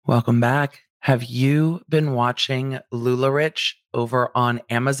Welcome back. Have you been watching LuLaRich over on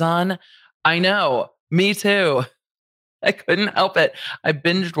Amazon? I know, me too. I couldn't help it. I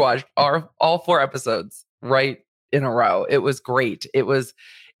binge watched all four episodes right in a row. It was great. It was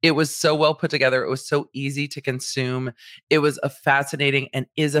so well put together. It was so easy to consume. It was a fascinating and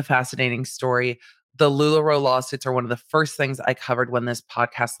is a fascinating story. The LuLaRoe lawsuits are one of the first things I covered when this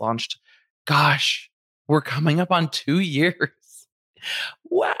podcast launched. Gosh, we're coming up on 2 years.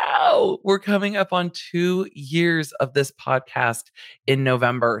 Wow, we're coming up on 2 years of this podcast in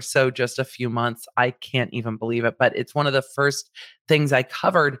November. So just a few months. I can't even believe it. But it's one of the first things I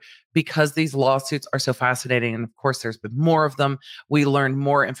covered because these lawsuits are so fascinating. And of course, there's been more of them. We learned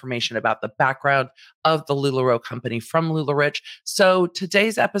more information about the background of the LuLaRoe company from LuLaRich. So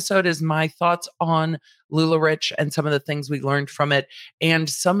today's episode is my thoughts on LuLaRich and some of the things we learned from it and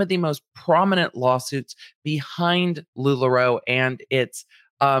some of the most prominent lawsuits behind LuLaRoe and its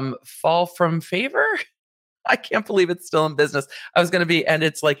fall from favor. I can't believe it's still in business. And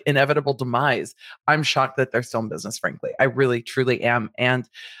it's like inevitable demise. I'm shocked that they're still in business, frankly. I really, truly am. And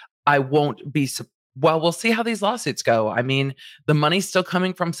I won't be, well, we'll see how these lawsuits go. I mean, the money's still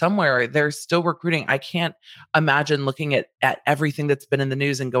coming from somewhere. They're still recruiting. I can't imagine looking at everything that's been in the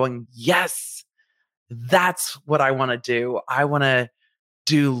news and going, yes, that's what I want to do. I want to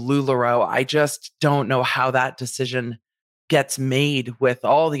do LuLaRoe. I just don't know how that decision gets made with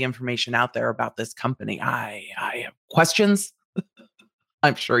all the information out there about this company. I have questions.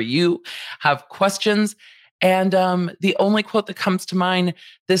 I'm sure you have questions. And the only quote that comes to mind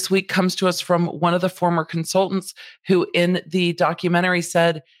this week comes to us from one of the former consultants who in the documentary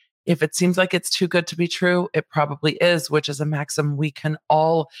said, if it seems like it's too good to be true, it probably is, which is a maxim we can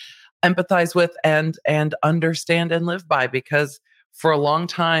all empathize with and understand and live by, because for a long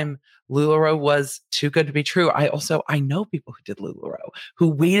time, LuLaRoe was too good to be true. I know people who did LuLaRoe who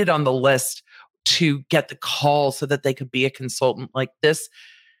waited on the list to get the call so that they could be a consultant like this.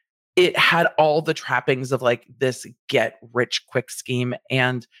 It had all the trappings of like this get rich quick scheme.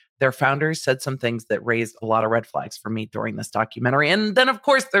 And their founders said some things that raised a lot of red flags for me during this documentary. And then, of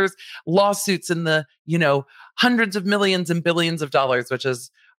course, there's lawsuits in the, hundreds of millions and billions of dollars, which is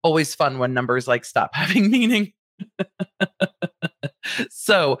always fun when numbers like stop having meaning.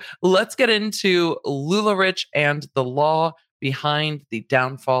 So let's get into LuLaRich and the law behind the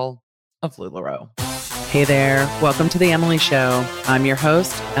downfall of LuLaRoe. Hey there, welcome to The Emily Show. I'm your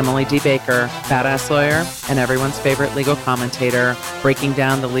host, Emily D. Baker, badass lawyer and everyone's favorite legal commentator, breaking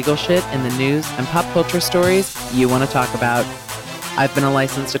down the legal shit in the news and pop culture stories you want to talk about. I've been a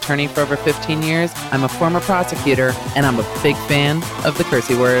licensed attorney for over 15 years. I'm a former prosecutor, and I'm a big fan of the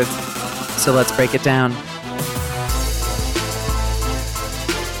cursey words. So let's break it down.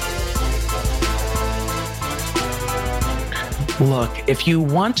 Look, if you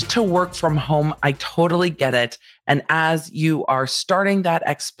want to work from home, I totally get it. And as you are starting that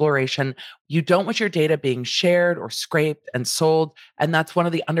exploration, you don't want your data being shared or scraped and sold. And that's one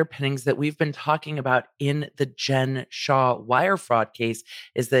of the underpinnings that we've been talking about in the Jen Shah wire fraud case,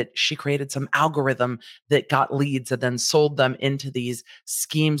 is that she created some algorithm that got leads and then sold them into these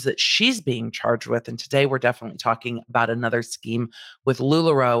schemes that she's being charged with. And today we're definitely talking about another scheme with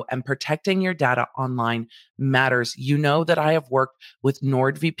LuLaRoe, and protecting your data online matters. You know that I have worked with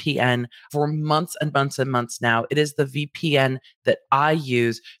NordVPN for months and months and months now. It is the VPN that I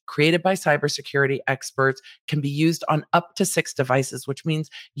use, created by cybersecurity experts, can be used on up to 6 devices, which means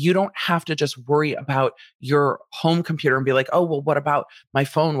you don't have to just worry about your home computer and be like, oh, well, what about my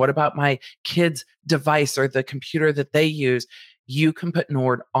phone? What about my kid's device or the computer that they use? You can put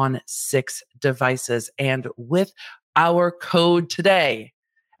Nord on 6 devices. And with our code today,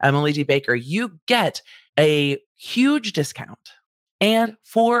 Emily D. Baker, you get a huge discount and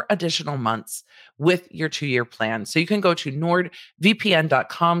 4 additional months with your 2-year plan. So you can go to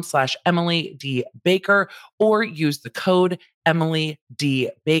nordvpn.com/Emily D. Baker or use the code Emily D.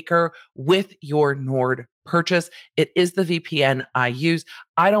 Baker with your Nord purchase. It is the VPN I use.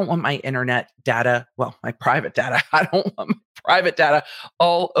 I don't want my internet data, my private data. I don't want my private data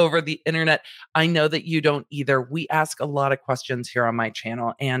all over the internet. I know that you don't either. We ask a lot of questions here on my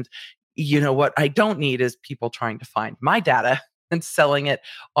channel. And you know what I don't need is people trying to find my data and selling it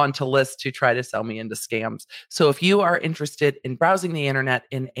onto lists to try to sell me into scams. So if you are interested in browsing the internet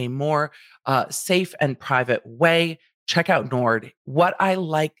in a more safe and private way, check out Nord. What I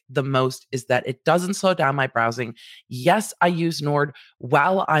like the most is that it doesn't slow down my browsing. Yes, I use Nord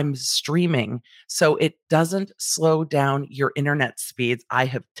while I'm streaming, so it doesn't slow down your internet speeds. I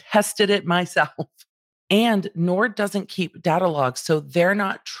have tested it myself. And Nord doesn't keep data logs, so they're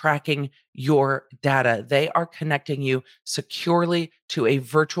not tracking your data. They are connecting you securely to a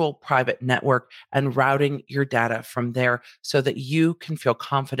virtual private network and routing your data from there so that you can feel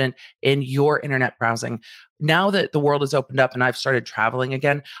confident in your internet browsing. Now that the world has opened up and I've started traveling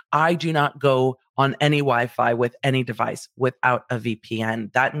again, I do not go on any Wi-Fi with any device without a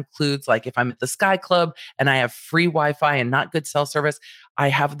VPN. That includes like if I'm at the Sky Club and I have free Wi-Fi and not good cell service, I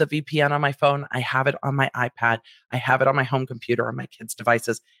have the VPN on my phone. I have it on my iPad. I have it on my home computer, on my kids'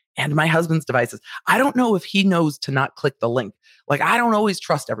 devices, and my husband's devices. I don't know if he knows to not click the link. Like, I don't always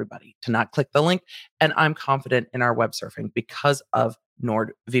trust everybody to not click the link. And I'm confident in our web surfing because of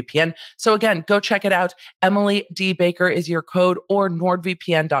NordVPN. So again, go check it out. Emily D. Baker is your code, or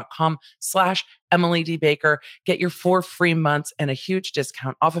nordvpn.com/Emily D. Baker. Get your 4 free months and a huge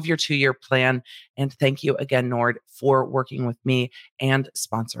discount off of your 2-year plan. And thank you again, Nord, for working with me and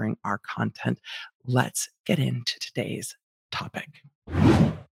sponsoring our content. Let's get into today's topic.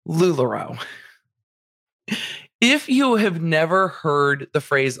 LuLaRoe. If you have never heard the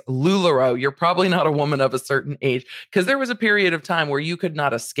phrase LuLaRoe, you're probably not a woman of a certain age, because there was a period of time where you could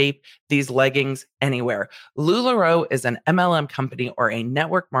not escape these leggings anywhere. LuLaRoe is an MLM company, or a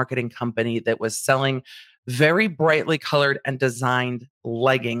network marketing company, that was selling very brightly colored and designed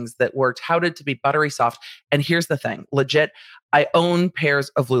leggings that were touted to be buttery soft. And here's the thing, legit, I own pairs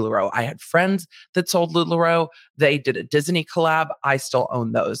of LuLaRoe. I had friends that sold LuLaRoe. They did a Disney collab. I still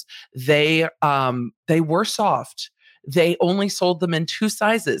own those. They were soft. They only sold them in 2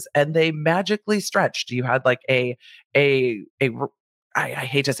 sizes, and they magically stretched. You had like I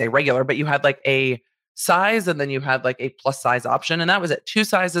hate to say regular, but you had like a size, and then you had like a plus size option, and that was it. 2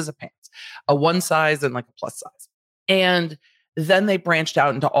 sizes of pants, a 1 size and like a plus size. And then they branched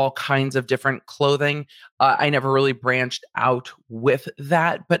out into all kinds of different clothing. I never really branched out with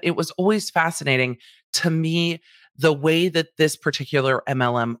that, but it was always fascinating to me the way that this particular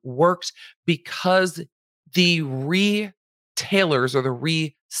MLM worked, because the retailers or the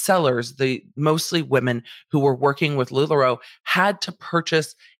resellers, the mostly women who were working with LuLaRoe, had to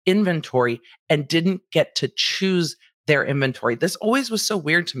purchase inventory and didn't get to choose their inventory. This always was so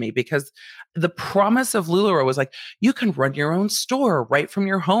weird to me, because the promise of LuLaRoe was like, you can run your own store right from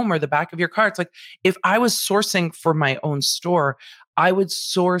your home or the back of your car. It's like, if I was sourcing for my own store, I would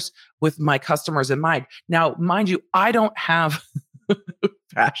source with my customers in mind. Now, mind you, I don't have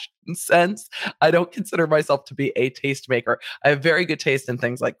fashion sense. I don't consider myself to be a tastemaker. I have very good taste in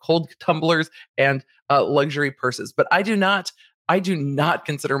things like cold tumblers and luxury purses, but I do not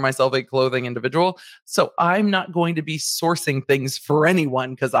consider myself a clothing individual. So I'm not going to be sourcing things for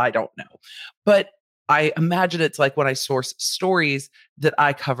anyone because I don't know. But I imagine it's like when I source stories that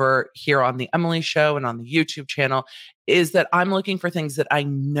I cover here on the Emily Show and on the YouTube channel, is that I'm looking for things that I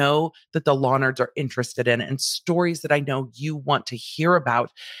know that the law nerds are interested in, and stories that I know you want to hear about.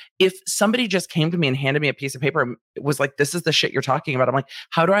 If somebody just came to me and handed me a piece of paper and was like, this is the shit you're talking about, I'm like,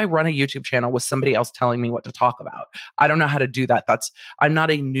 how do I run a YouTube channel with somebody else telling me what to talk about? I don't know how to do that. I'm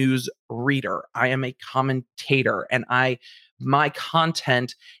not a news reader. I am a commentator, and my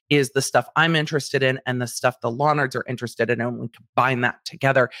content is the stuff I'm interested in and the stuff the law nerds are interested in. And when we combine that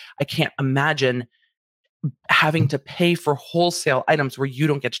together, I can't imagine having to pay for wholesale items where you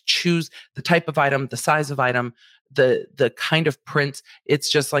don't get to choose the type of item, the size of item, the kind of print. It's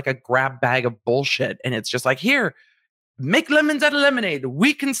just like a grab bag of bullshit. And it's just like, here, make lemons out of lemonade.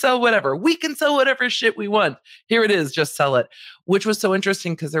 We can sell whatever. We can sell whatever shit we want. Here it is. Just sell it. Which was so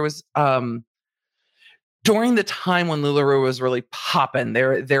interesting, because there was during the time when LuLaRoe was really popping,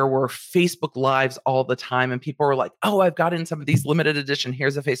 there were Facebook Lives all the time, and people were like, oh, I've got in some of these limited edition.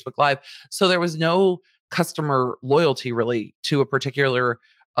 Here's a Facebook Live. So there was no customer loyalty really to a particular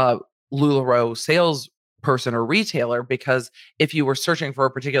LuLaRoe salesperson or retailer, because if you were searching for a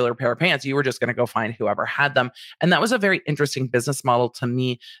particular pair of pants, you were just going to go find whoever had them. And that was a very interesting business model to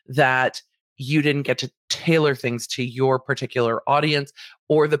me, that you didn't get to tailor things to your particular audience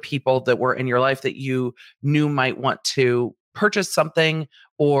or the people that were in your life that you knew might want to purchase something,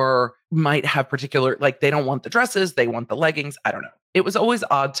 or might have particular, like, they don't want the dresses, they want the leggings. I don't know. It was always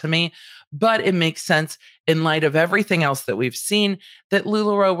odd to me, but it makes sense in light of everything else that we've seen, that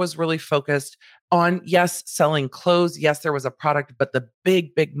LuLaRoe was really focused on, yes, selling clothes. Yes, there was a product, but the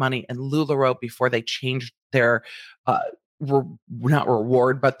big money in LuLaRoe before they changed their not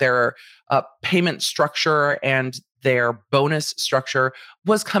reward, but their payment structure and their bonus structure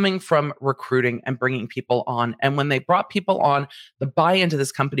was coming from recruiting and bringing people on. And when they brought people on, the buy-in to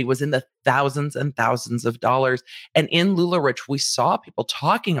this company was in the thousands and thousands of dollars. And in LuLaRich, we saw people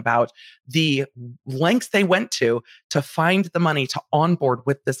talking about the lengths they went to find the money to onboard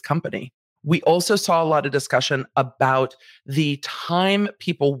with this company. We also saw a lot of discussion about the time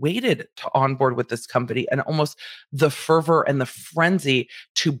people waited to onboard with this company and almost the fervor and the frenzy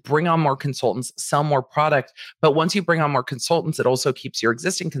to bring on more consultants, sell more product. But once you bring on more consultants, it also keeps your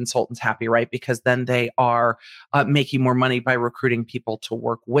existing consultants happy, right? Because then they are making more money by recruiting people to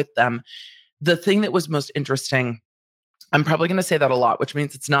work with them. The thing that was most interesting, I'm probably going to say that a lot, which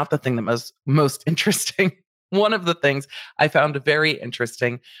means it's not the thing that most interesting. One of the things I found very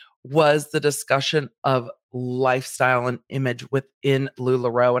interesting was the discussion of lifestyle and image within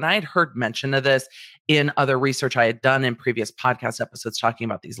LuLaRoe. And I had heard mention of this in other research I had done in previous podcast episodes talking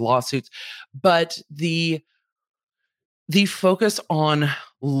about these lawsuits. But the focus on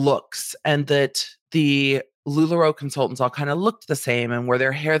looks and that the LuLaRoe consultants all kind of looked the same and wore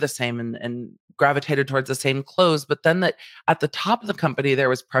their hair the same and gravitated towards the same clothes. But then that at the top of the company, there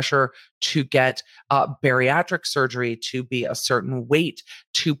was pressure to get bariatric surgery, to be a certain weight,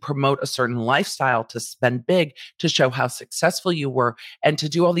 to promote a certain lifestyle, to spend big, to show how successful you were, and to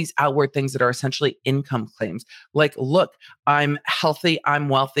do all these outward things that are essentially income claims. Like, look, I'm healthy, I'm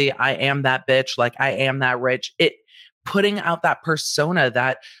wealthy, I am that bitch, like I am that rich. Putting out that persona,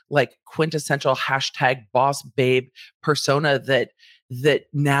 that like quintessential hashtag boss babe persona that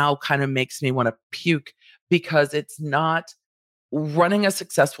now kind of makes me want to puke, because it's not, running a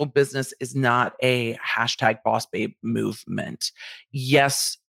successful business is not a hashtag boss babe movement.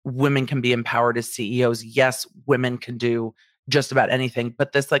 Yes, women can be empowered as CEOs. Yes, women can do just about anything,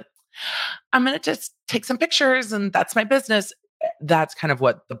 but this like, I'm going to just take some pictures and that's my business. That's kind of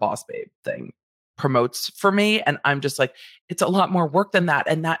what the boss babe thing promotes for me. And I'm just like, it's a lot more work than that.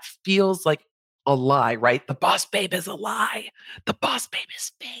 And that feels like a lie, right? The boss babe is a lie. The boss babe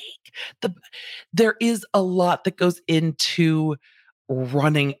is fake. There is a lot that goes into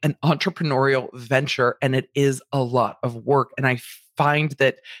running an entrepreneurial venture, and it is a lot of work. And I find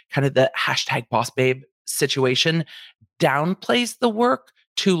that kind of the hashtag boss babe situation downplays the work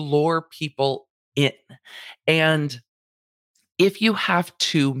to lure people in. And if you have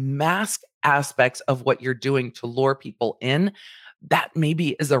to mask aspects of what you're doing to lure people in, that maybe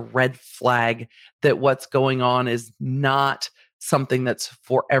is a red flag that what's going on is not something that's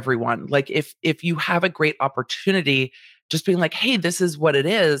for everyone. Like if you have a great opportunity, just being like, "Hey, this is what it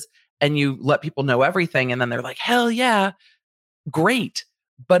is," and you let people know everything, and then they're like, "Hell yeah, great."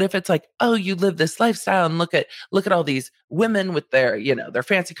 But if it's like, "Oh, you live this lifestyle and look at all these women with their, their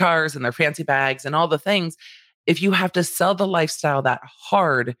fancy cars and their fancy bags and all the things," if you have to sell the lifestyle that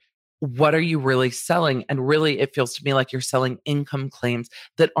hard, what are you really selling? And really, it feels to me like you're selling income claims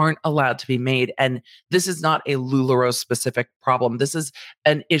that aren't allowed to be made. And this is not a LuLaRoe specific problem. This is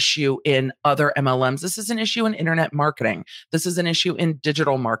an issue in other MLMs. This is an issue in internet marketing. This is an issue in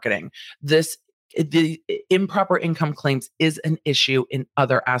digital marketing. The improper income claims is an issue in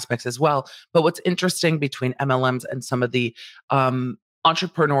other aspects as well. But what's interesting between MLMs and some of the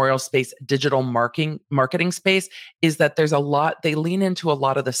entrepreneurial space, digital marketing space, is that they lean into a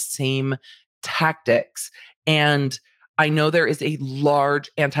lot of the same tactics. And I know there is a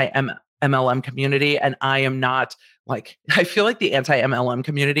large anti-MLM community, and I am not like, I feel like the anti-MLM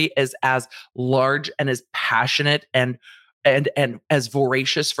community is as large and as passionate and as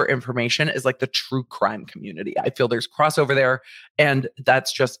voracious for information as like the true crime community. I feel there's crossover there, and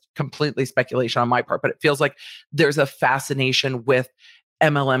that's just completely speculation on my part, but it feels like there's a fascination with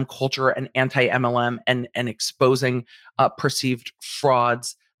MLM culture and anti-MLM and exposing perceived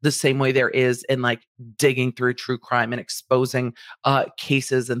frauds the same way there is in like digging through true crime and exposing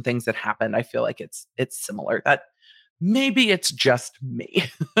cases and things that happened. I feel like it's similar. That maybe it's just me,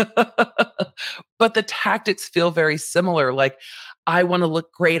 but the tactics feel very similar. Like, I want to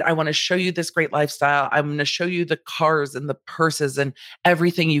look great. I want to show you this great lifestyle. I'm going to show you the cars and the purses and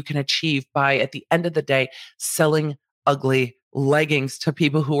everything you can achieve by, at the end of the day, selling ugly leggings to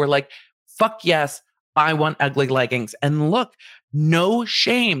people who are like, fuck yes, I want ugly leggings. And look, no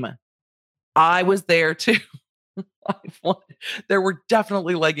shame. I was there too. There were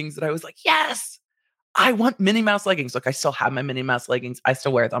definitely leggings that I was like, yes, I want Minnie Mouse leggings. Look, I still have my Minnie Mouse leggings. I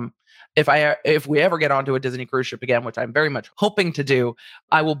still wear them. If we ever get onto a Disney cruise ship again, which I'm very much hoping to do,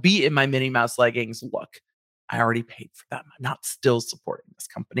 I will be in my Minnie Mouse leggings. Look, I already paid for them. I'm not still supporting this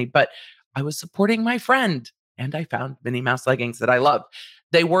company, but I was supporting my friend, and I found Minnie Mouse leggings that I loved.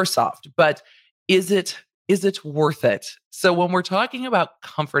 They were soft, but is it worth it? So when we're talking about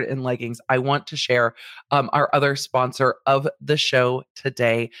comfort in leggings, I want to share our other sponsor of the show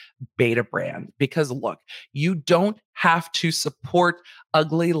today, Beta Brand. Because look, you don't have to support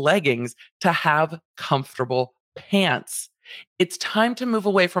ugly leggings to have comfortable pants. It's time to move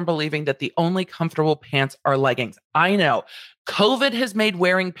away from believing that the only comfortable pants are leggings. I know COVID has made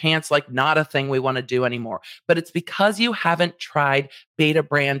wearing pants like not a thing we want to do anymore, but it's because you haven't tried Beta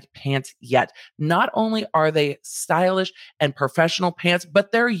brand pants yet. Not only are they stylish and professional pants,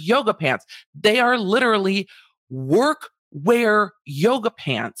 but they're yoga pants. They are literally work wear yoga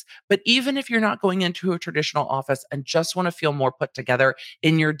pants. But even if you're not going into a traditional office and just want to feel more put together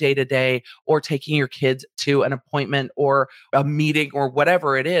in your day to day, or taking your kids to an appointment or a meeting or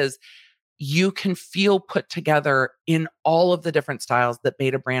whatever it is, you can feel put together in all of the different styles that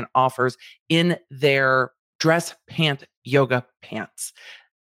Beta brand offers in their dress pant yoga pants.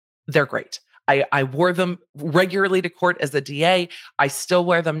 They're great. I wore them regularly to court as a DA. I still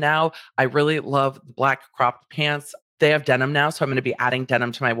wear them now. I really love the black cropped pants. They have denim now, so I'm going to be adding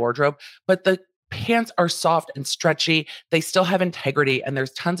denim to my wardrobe. But the pants are soft and stretchy. They still have integrity, and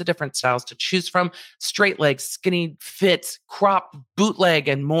there's tons of different styles to choose from. Straight legs, skinny fits, cropped, bootleg,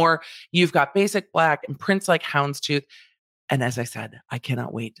 and more. You've got basic black and prints like houndstooth. And as I said, I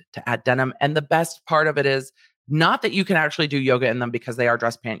cannot wait to add denim. And the best part of it is not that you can actually do yoga in them because they are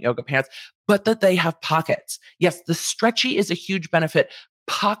dress pant yoga pants, but that they have pockets. Yes, the stretchy is a huge benefit.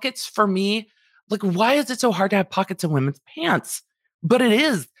 Pockets for me, like, why is it so hard to have pockets in women's pants? But it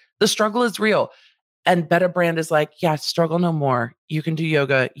is. The struggle is real. And Beta brand is like, yeah, struggle no more. You can do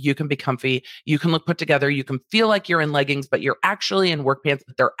yoga. You can be comfy. You can look put together. You can feel like you're in leggings, but you're actually in work pants.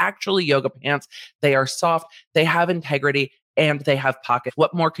 But they're actually yoga pants. They are soft. They have integrity, and they have pockets.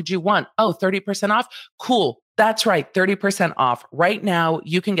 What more could you want? Oh, 30% off? Cool. That's right, 30% off. Right now,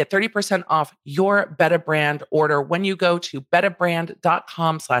 you can get 30% off your Beta brand order when you go to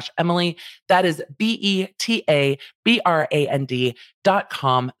betabrand.com/Emily. That is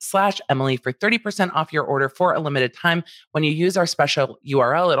betabrand.com/Emily for 30% off your order for a limited time. When you use our special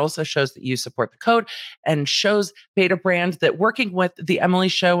URL, it also shows that you support the code and shows Beta brand that working with the Emily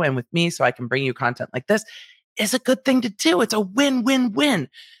Show and with me so I can bring you content like this is a good thing to do. It's a win-win-win.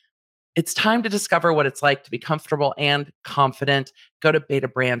 It's time to discover what it's like to be comfortable and confident. Go to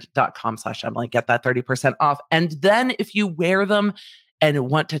betabrand.com/Emily, get that 30% off. And then if you wear them and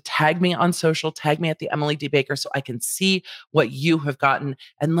want to tag me on social, tag me at the Emily D. Baker so I can see what you have gotten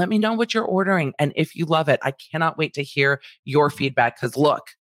and let me know what you're ordering. And if you love it, I cannot wait to hear your feedback. Because look,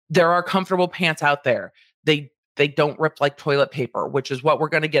 there are comfortable pants out there. They don't rip like toilet paper, which is what we're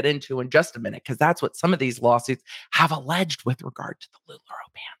going to get into in just a minute, because that's what some of these lawsuits have alleged with regard to the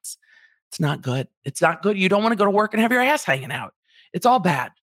LuLaRoe pants. It's not good. It's not good. You don't want to go to work and have your ass hanging out. It's all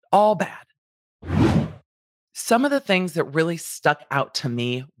bad. All bad. Some of the things that really stuck out to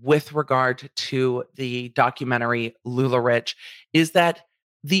me with regard to the documentary LuLaRich is that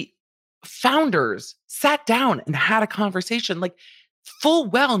the founders sat down and had a conversation, like full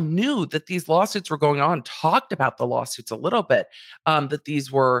well knew that these lawsuits were going on, talked about the lawsuits a little bit,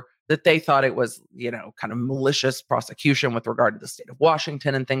 that they thought it was, kind of malicious prosecution with regard to the state of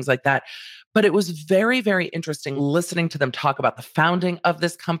Washington and things like that. But it was very, very interesting listening to them talk about the founding of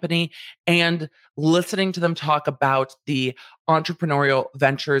this company and listening to them talk about the entrepreneurial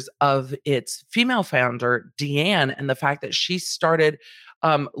ventures of its female founder, Deanne, and the fact that she started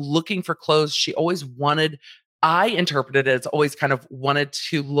looking for clothes. She always wanted, I interpreted it as always kind of wanted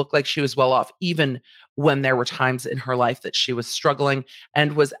to look like she was well off, even when there were times in her life that she was struggling,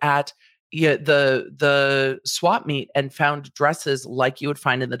 and was at the swap meet and found dresses like you would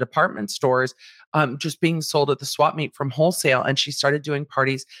find in the department stores, just being sold at the swap meet from wholesale. And she started doing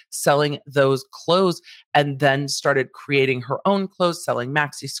parties selling those clothes, and then started creating her own clothes, selling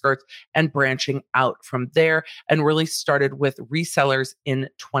maxi skirts and branching out from there, and really started with resellers in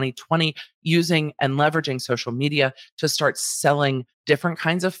 2020, using and leveraging social media to start selling different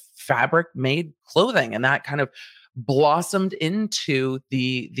kinds of fabric made clothing. And that kind of blossomed into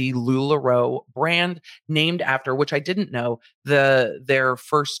the LuLaRoe brand, named after, which I didn't know, their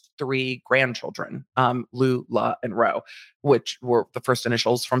first three grandchildren, Lula and Roe, which were the first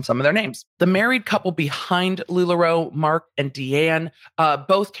initials from some of their names. The married couple behind LuLaRoe, Mark and Deanne,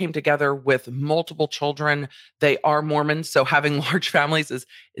 both came together with multiple children. They are Mormons, so having large families is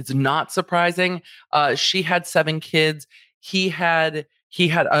not surprising. She had 7 kids. He had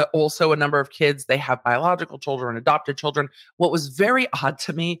also a number of kids. They have biological children, adopted children. What was very odd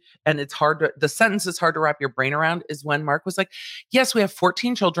to me, and the sentence is hard to wrap your brain around, is when Mark was like, yes, we have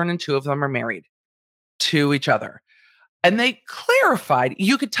 14 children and 2 of them are married to each other. And they clarified,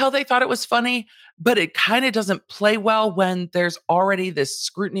 you could tell they thought it was funny, but it kind of doesn't play well when there's already this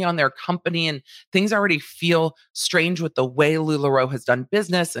scrutiny on their company and things already feel strange with the way LuLaRoe has done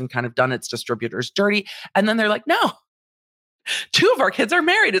business and kind of done its distributors dirty. And then they're like, no, 2 of our kids are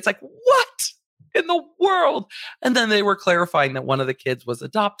married. It's like, what? in the world? And then they were clarifying that one of the kids was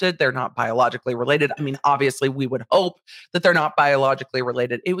adopted. They're not biologically related. I mean, obviously, we would hope that they're not biologically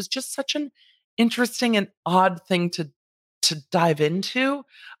related. It was just such an interesting and odd thing to dive into.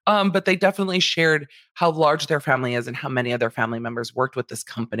 But they definitely shared how large their family is and how many of their family members worked with this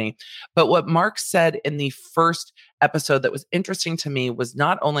company. But what Mark said in the first episode that was interesting to me was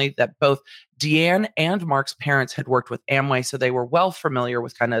not only that both Deanne and Mark's parents had worked with Amway, so they were well familiar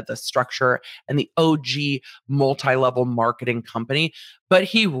with kind of the structure and the OG multi-level marketing company, but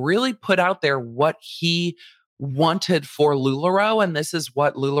he really put out there what he wanted for LuLaRoe. And this is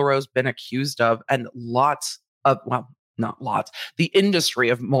what LuLaRoe's been accused of. And lots of, well, not lots, the industry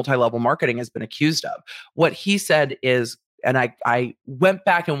of multi-level marketing has been accused of. What he said is, and I went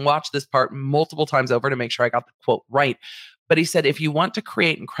back and watched this part multiple times over to make sure I got the quote right. But he said, if you want to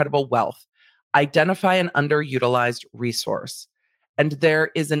create incredible wealth, identify an underutilized resource. And there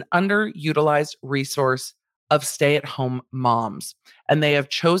is an underutilized resource of stay-at-home moms, and they have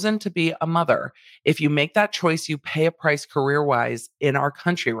chosen to be a mother. If you make that choice, you pay a price career-wise in our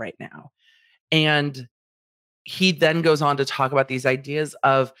country right now. And he then goes on to talk about these ideas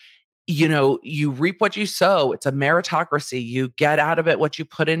of, you reap what you sow. It's a meritocracy. You get out of it what you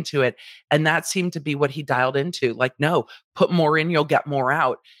put into it. And that seemed to be what he dialed into. Like, no, put more in, you'll get more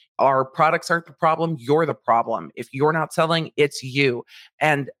out. Our products aren't the problem. You're the problem. If you're not selling, it's you.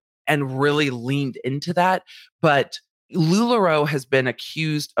 And really leaned into that. But LuLaRoe has been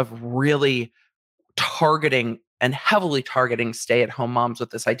accused of really targeting and heavily targeting stay-at-home moms with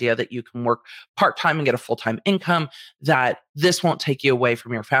this idea that you can work part-time and get a full-time income, that this won't take you away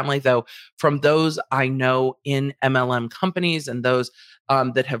from your family. Though from those I know in MLM companies and those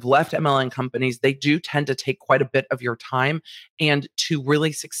that have left MLM companies, they do tend to take quite a bit of your time. And to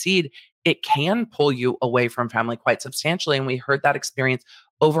really succeed, it can pull you away from family quite substantially. And we heard that experience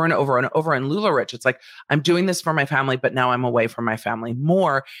over and over and over in LuLaRich. It's like, I'm doing this for my family, but now I'm away from my family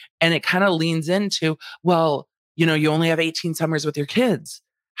more. And it kind of leans into, well, you only have 18 summers with your kids.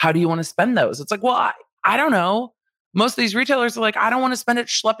 How do you want to spend those? It's like, well, I don't know. Most of these retailers are like, I don't want to spend it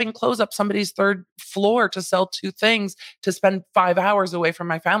schlepping clothes up somebody's third floor to sell two things, to spend 5 hours away from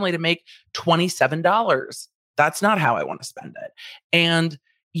my family to make $27. That's not how I want to spend it. And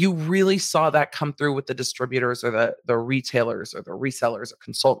you really saw that come through with the distributors or the retailers or the resellers or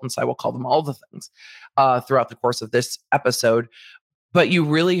consultants. I will call them all the things throughout the course of this episode. But you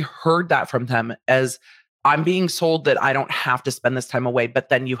really heard that from them as, I'm being sold that I don't have to spend this time away, but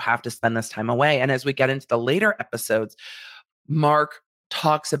then you have to spend this time away. And as we get into the later episodes, Mark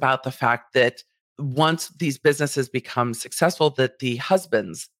talks about the fact that once these businesses become successful, that the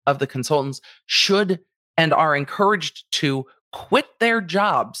husbands of the consultants should and are encouraged to quit their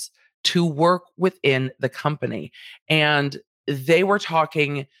jobs to work within the company. And they were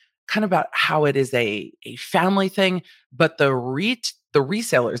talking kind of about how it is a family thing, but the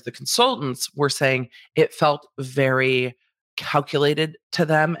resellers, the consultants were saying it felt very calculated to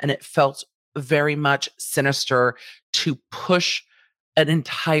them, and it felt very much sinister to push an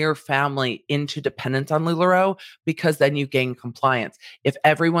entire family into dependence on LuLaRoe, because then you gain compliance. If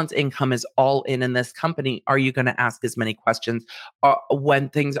everyone's income is all in this company, are you going to ask as many questions? When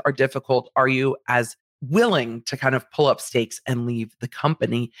things are difficult, are you as willing to kind of pull up stakes and leave the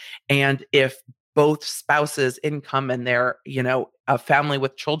company? And if both spouses' income and their, a family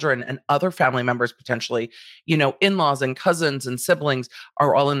with children and other family members potentially, in-laws and cousins and siblings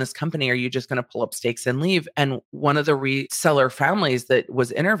are all in this company, are you just going to pull up stakes and leave? And one of the reseller families that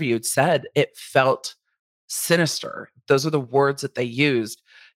was interviewed said it felt sinister. Those are the words that they used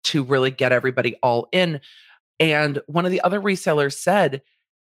to really get everybody all in. And one of the other resellers said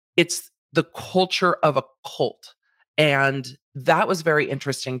it's the culture of a cult. And that was very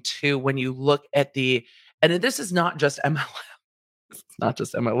interesting too, when you look at and this is not just MLM, it's not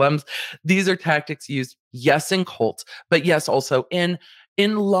just MLMs. These are tactics used, yes, in cults, but yes, also in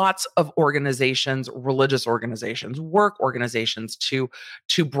lots of organizations, religious organizations, work organizations, to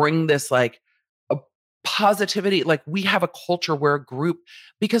bring this like a positivity. Like, we have a culture where a group,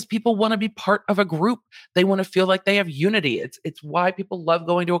 because people want to be part of a group, they want to feel like they have unity. It's why people love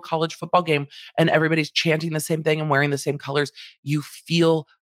going to a college football game and everybody's chanting the same thing and wearing the same colors. You feel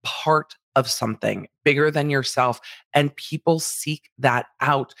part of something bigger than yourself, and people seek that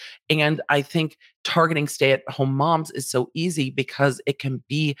out. And I think targeting stay-at-home moms is so easy because it can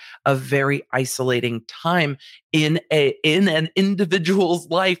be a very isolating time in an individual's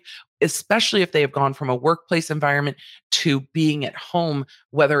life, especially if they have gone from a workplace environment to being at home,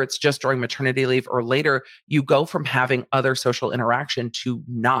 whether it's just during maternity leave or later. You go from having other social interaction to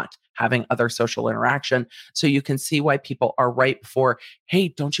not having other social interaction. So you can see why people are ripe for, hey,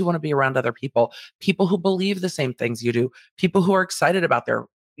 don't you want to be around other people? People who believe the same things you do, people who are excited about their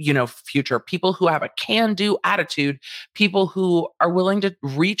future, people who have a can do attitude, people who are willing to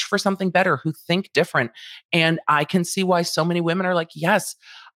reach for something better, who think different. And I can see why so many women are like, yes,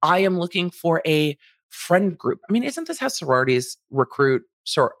 I am looking for a friend group. I mean, isn't this how sororities recruit?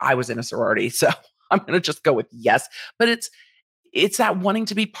 So I was in a sorority, so I'm going to just go with yes. But it's that wanting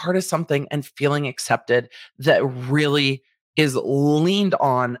to be part of something and feeling accepted that really is leaned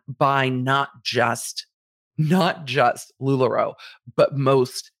on by not just LuLaRoe, but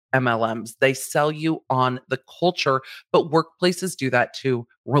most MLMs. They sell you on the culture, but workplaces do that too.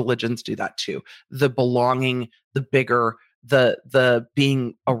 Religions do that too. The belonging, the bigger, the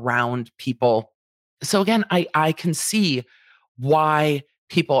being around people. So again, I can see why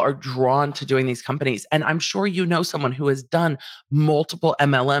people are drawn to doing these companies. And I'm sure you know someone who has done multiple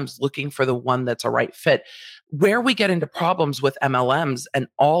MLMs looking for the one that's a right fit. Where we get into problems with MLMs and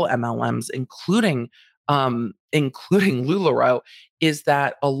all MLMs, including LuLaRoe, is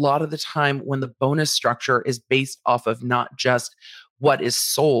that a lot of the time when the bonus structure is based off of not just what is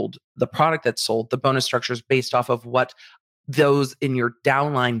sold, the product that's sold, the bonus structure is based off of what those in your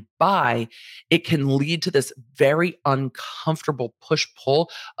downline buy, it can lead to this very uncomfortable push pull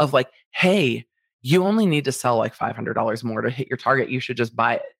of like, hey, you only need to sell like $500 more to hit your target. You should just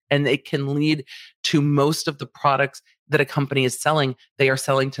buy it. And it can lead to most of the products that a company is selling, they are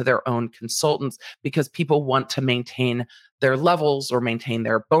selling to their own consultants because people want to maintain their levels or maintain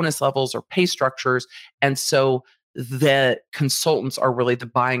their bonus levels or pay structures. And so the consultants are really the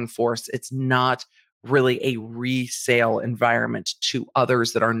buying force. It's not really a resale environment to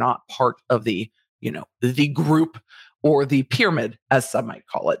others that are not part of the group or the pyramid, as some might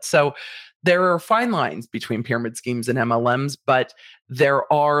call it. So there are fine lines between pyramid schemes and MLMs, but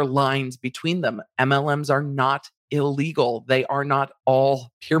there are lines between them. MLMs are not illegal. They are not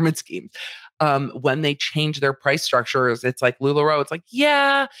all pyramid schemes. When they change their price structures, it's like LuLaRoe. It's like,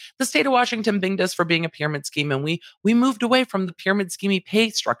 yeah, the state of Washington binged us for being a pyramid scheme, and we moved away from the pyramid schemey pay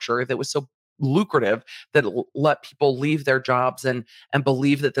structure that was so lucrative that let people leave their jobs and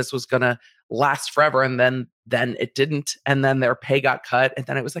believe that this was going to last forever, and then it didn't, and then their pay got cut, and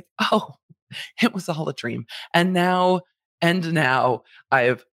then it was like, oh, it was all a dream. And now I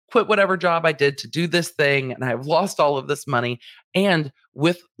have quit whatever job I did to do this thing, and I've lost all of this money. And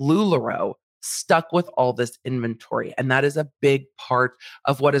with LuLaRoe, stuck with all this inventory. And that is a big part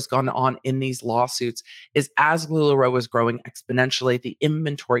of what has gone on in these lawsuits is as LuLaRoe was growing exponentially, the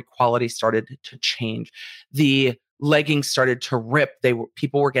inventory quality started to change. The leggings started to rip.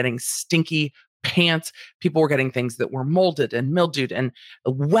 People were getting stinky pants. People were getting things that were molded and mildewed and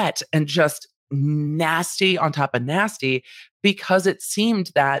wet and just nasty on top of nasty because it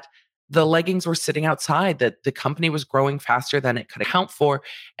seemed that the leggings were sitting outside, that the company was growing faster than it could account for.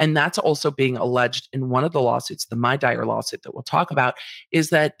 And that's also being alleged in one of the lawsuits, the My Dyer lawsuit that we'll talk about, is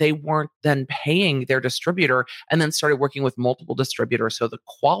that they weren't then paying their distributor and then started working with multiple distributors. So the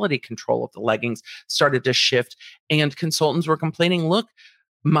quality control of the leggings started to shift and consultants were complaining, look,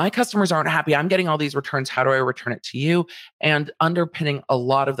 my customers aren't happy. I'm getting all these returns. How do I return it to you? And underpinning a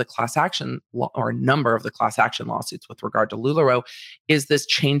lot of the class action or a number of the class action lawsuits with regard to LuLaRoe is this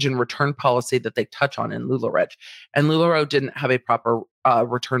change in return policy that they touch on in LuLaRich. And LuLaRoe didn't have a proper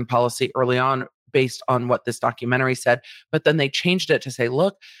return policy early on based on what this documentary said. But then they changed it to say,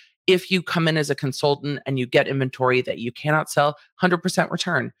 look, if you come in as a consultant and you get inventory that you cannot sell, 100%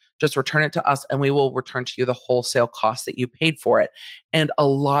 return. Just return it to us and we will return to you the wholesale cost that you paid for it. And a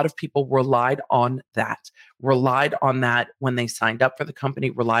lot of people relied on that when they signed up for the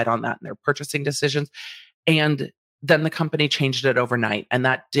company, relied on that in their purchasing decisions. And then the company changed it overnight. And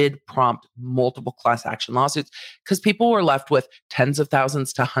that did prompt multiple class action lawsuits because people were left with tens of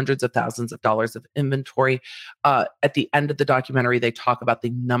thousands to hundreds of thousands of dollars of inventory. At the end of the documentary, they talk about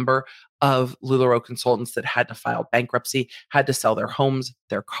the number of LuLaRoe consultants that had to file bankruptcy, had to sell their homes,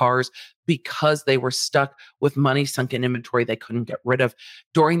 their cars, because they were stuck with money sunk in inventory they couldn't get rid of.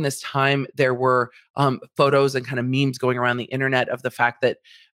 During this time, there were photos and kind of memes going around the internet of the fact that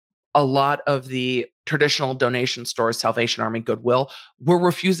a lot of the traditional donation stores, Salvation Army, Goodwill, were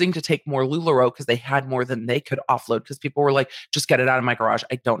refusing to take more LuLaRoe because they had more than they could offload because people were like, just get it out of my garage.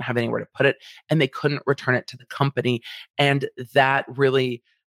 I don't have anywhere to put it. And they couldn't return it to the company. And that really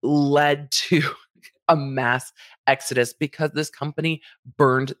led to a mass exodus because this company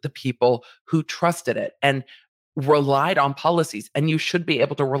burned the people who trusted it and relied on policies. And you should be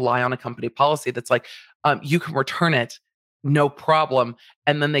able to rely on a company policy that's like, you can return it no problem.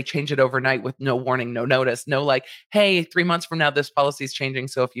 And then they change it overnight with no warning, no notice, no like, hey, 3 months from now, this policy is changing.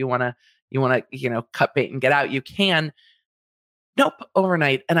 So if you want to, cut bait and get out, you can. Nope,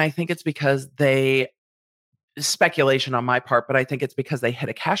 overnight. And I think it's because they speculation on my part, but I think it's because they hit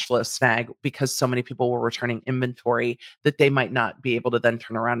a cash flow snag because so many people were returning inventory that they might not be able to then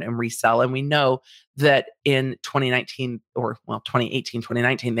turn around and resell. And we know that in 2019 or well, 2018,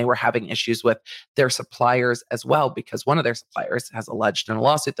 2019, they were having issues with their suppliers as well because one of their suppliers has alleged in a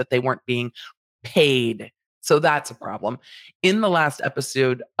lawsuit that they weren't being paid. So that's a problem. In the last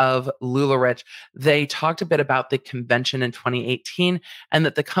episode of LuLaRich, they talked a bit about the convention in 2018 and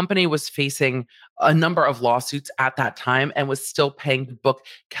that the company was facing a number of lawsuits at that time and was still paying to book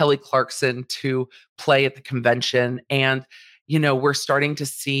Kelly Clarkson to play at the convention. And we're starting to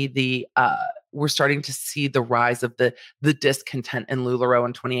see the rise of the discontent in LuLaRoe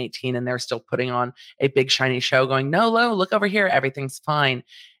in 2018, and they're still putting on a big shiny show, going, "No, Lo, look over here, everything's fine."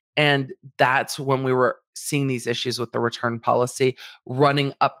 And that's when we were seeing these issues with the return policy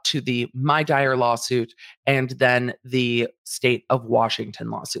running up to the My Dyer lawsuit and then the state of Washington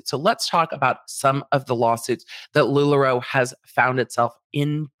lawsuit. So let's talk about some of the lawsuits that LuLaRoe has found itself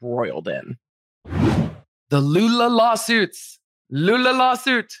embroiled in. The Lula lawsuits. Lula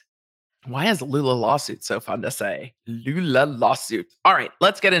lawsuit. Why is Lula lawsuit so fun to say? Lula lawsuit. All right,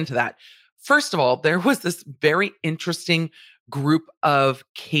 let's get into that. First of all, there was this very interesting group of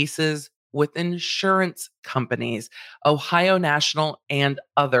cases with insurance companies, Ohio National and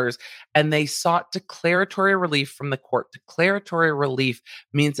others, and they sought declaratory relief from the court. Declaratory relief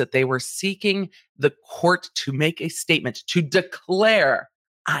means that they were seeking the court to make a statement, to declare,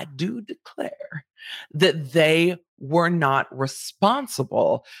 I do declare, that they were not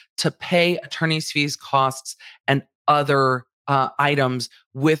responsible to pay attorney's fees, costs, and other items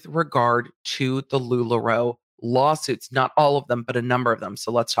with regard to the LuLaRoe lawsuits. Not all of them, but a number of them.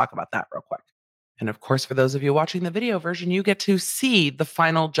 So let's talk about that real quick. And of course, for those of you watching the video version, you get to see the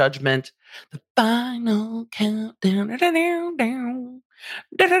final judgment, the final countdown.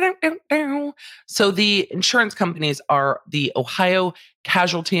 So the insurance companies are the Ohio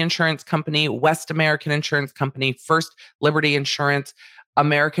Casualty Insurance Company, West American Insurance Company, First Liberty Insurance,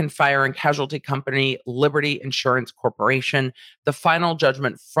 American Fire and Casualty Company, Liberty Insurance Corporation. The final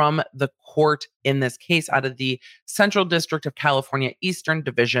judgment from the court in this case out of the Central District of California Eastern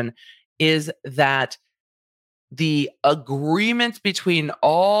Division is that the agreement between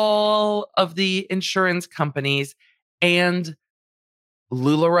all of the insurance companies and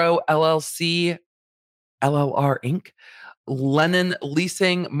LuLaRoe LLC, LLR Inc., Lennon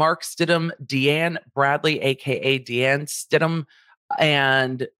Leasing, Mark Stidham, Deanne Bradley, aka Deanne Stidham,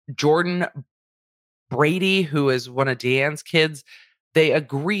 and Jordan Brady, who is one of Deanne's kids, they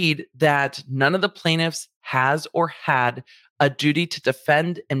agreed that none of the plaintiffs has or had a duty to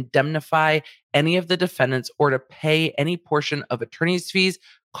defend, indemnify any of the defendants, or to pay any portion of attorney's fees,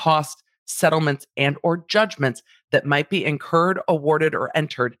 costs, settlements, and or judgments that might be incurred, awarded, or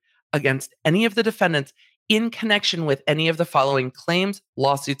entered against any of the defendants in connection with any of the following claims,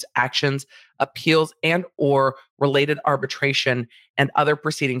 lawsuits, actions, appeals, and or related arbitration and other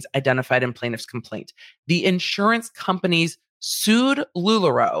proceedings identified in plaintiff's complaint. The insurance companies sued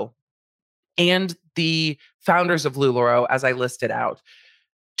LuLaRoe and the founders of LuLaRoe, as I listed out,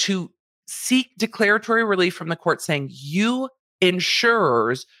 to seek declaratory relief from the court saying, you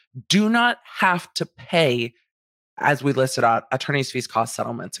insurers do not have to pay, as we listed out, attorney's fees, costs,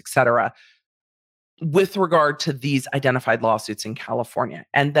 settlements, etc., with regard to these identified lawsuits in California.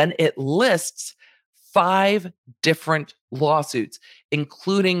 And then it lists 5 different lawsuits,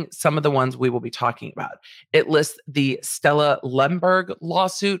 including some of the ones we will be talking about. It lists the Stella Lemberg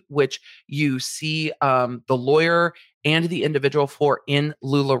lawsuit, which you see the lawyer and the individual for in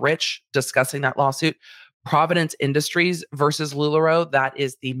LuLaRich discussing that lawsuit. Providence Industries versus LuLaRoe, that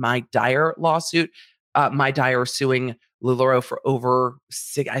is the My Dyer lawsuit. My Dyer suing LuLaRoe for over,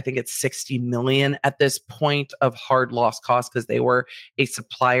 I think it's 60 million at this point of hard loss costs because they were a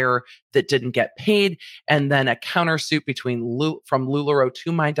supplier that didn't get paid. And then a countersuit from LuLaRoe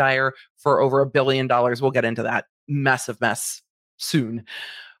to My Dyer for over $1 billion. We'll get into that mess soon.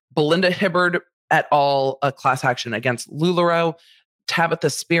 Belinda Hibbard et al., a class action against LuLaRoe.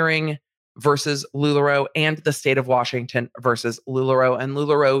 Tabitha Spearing versus LuLaRoe, and the state of Washington versus LuLaRoe. And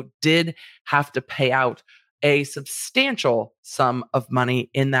LuLaRoe did have to pay out a substantial sum of money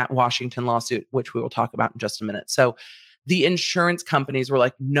in that Washington lawsuit, which we will talk about in just a minute. So the insurance companies were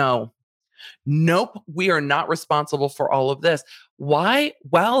like, nope, we are not responsible for all of this. Why?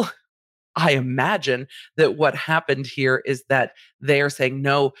 Well, I imagine that what happened here is that they are saying,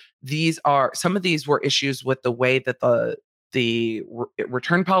 no, some of these were issues with the way that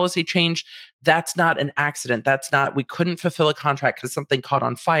return policy changed. That's not an accident. That's not, we couldn't fulfill a contract because something caught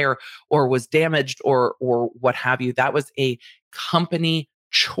on fire or was damaged or what have you. That was a company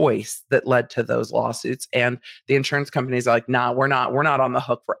choice that led to those lawsuits. And the insurance companies are like, nah, we're not on the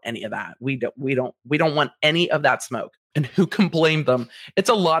hook for any of that. We don't want any of that smoke. And who can blame them? It's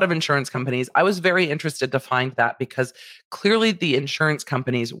a lot of insurance companies. I was very interested to find that because clearly the insurance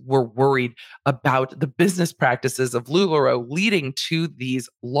companies were worried about the business practices of LuLaRoe leading to these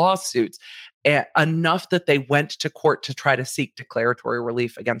lawsuits, enough that they went to court to try to seek declaratory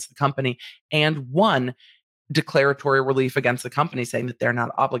relief against the company and won declaratory relief against the company, saying that they're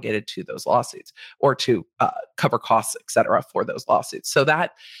not obligated to those lawsuits or to cover costs, et cetera, for those lawsuits. So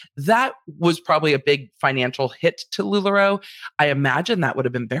that was probably a big financial hit to LuLaRoe. I imagine that would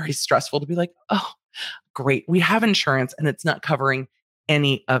have been very stressful to be like, oh, great, we have insurance and it's not covering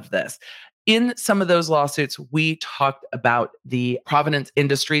any of this. In some of those lawsuits, we talked about the Providence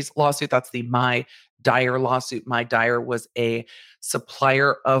Industries lawsuit. That's the My Dyer lawsuit. My Dyer was a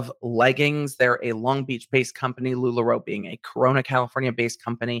supplier of leggings. They're a Long Beach-based company, LuLaRoe being a Corona, California-based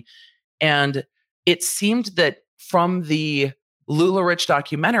company. And it seemed that from the LuLaRich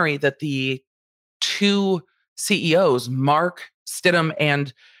documentary that the two CEOs, Mark Stidham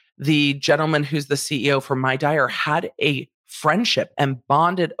and the gentleman who's the CEO for My Dyer, had a friendship and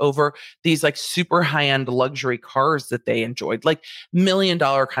bonded over these like super high-end luxury cars that they enjoyed, like $1 million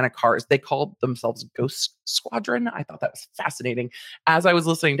kind of cars. They called themselves Ghost Squadron. I thought that was fascinating. As I was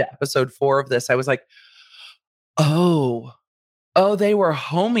listening to episode 4 of this, I was like, oh, they were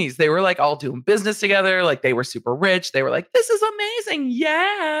homies. They were like all doing business together. Like they were super rich. They were like, this is amazing.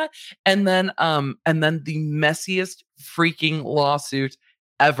 Yeah. And then the messiest freaking lawsuit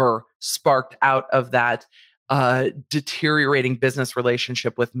ever sparked out of that deteriorating business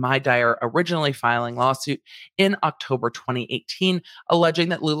relationship, with My Dyer originally filing lawsuit in October 2018, alleging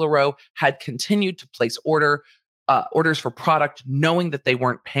that LuLaRoe had continued to place orders for product, knowing that they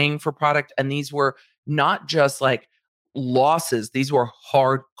weren't paying for product. And these were not just like losses, these were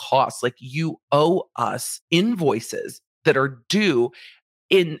hard costs. Like, you owe us invoices that are due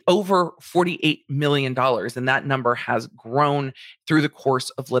in over $48 million. And that number has grown through the course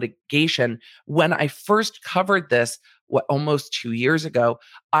of litigation. When I first covered this, almost 2 years ago,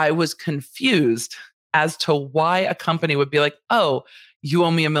 I was confused as to why a company would be like, oh, you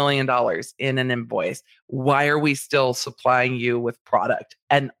owe me $1 million in an invoice. Why are we still supplying you with product?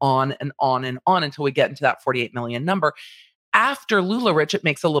 And on and on and on until we get into that 48 million number. After LuLaRich, it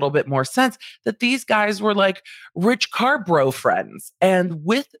makes a little bit more sense that these guys were like rich car bro friends. And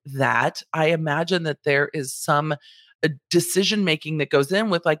with that, I imagine that there is some decision making that goes in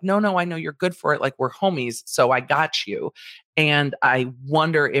with like, no, I know you're good for it. Like, we're homies, so I got you. And I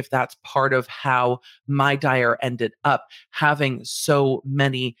wonder if that's part of how My Dyer ended up having so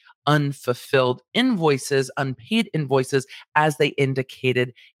many unfulfilled invoices, unpaid invoices, as they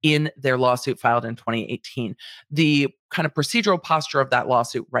indicated in their lawsuit filed in 2018. The kind of procedural posture of that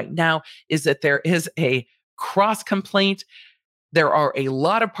lawsuit right now is that there is a cross complaint. There are a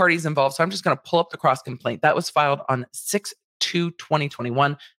lot of parties involved. So I'm just going to pull up the cross complaint. That was filed on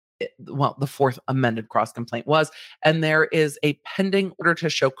 6/2/2021. Well, the 4th amended cross complaint was. And there is a pending order to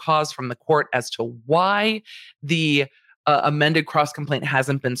show cause from the court as to why the amended cross complaint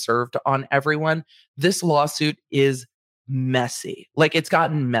hasn't been served on everyone. This lawsuit is messy. Like, it's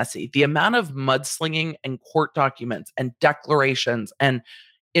gotten messy. The amount of mudslinging and court documents and declarations, and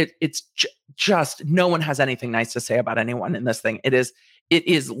it's just no one has anything nice to say about anyone in this thing. It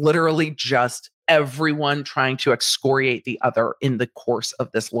is literally just everyone trying to excoriate the other in the course of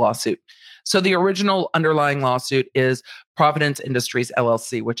this lawsuit. So the original underlying lawsuit is Providence Industries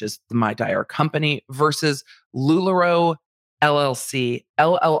LLC, which is the My Dyer company, versus LuLaRoe LLC,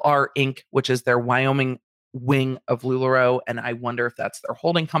 LLR Inc., which is their Wyoming wing of LuLaRoe. And I wonder if that's their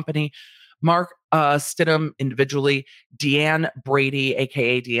holding company. Mark Stidham individually, Deanne Brady,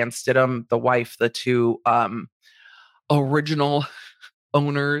 aka Deanne Stidham, the wife, the two original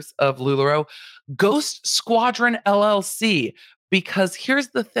owners of LuLaRoe, Ghost Squadron LLC. Because here's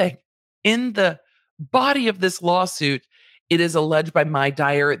the thing, in the body of this lawsuit, it is alleged by My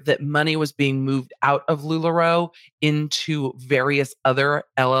Dyer that money was being moved out of LuLaRoe into various other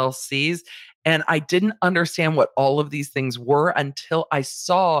LLCs. And I didn't understand what all of these things were until I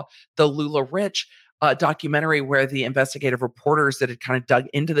saw the LuLaRich documentary, where the investigative reporters that had kind of dug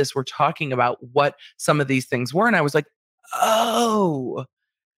into this were talking about what some of these things were. And I was like, oh,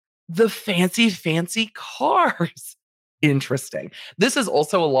 the fancy cars. Interesting. This is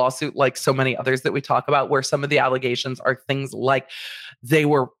also a lawsuit, like so many others that we talk about, where some of the allegations are things like they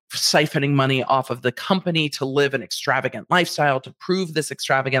were siphoning money off of the company to live an extravagant lifestyle, to prove this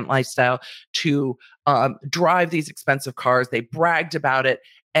extravagant lifestyle, to drive these expensive cars. They bragged about it.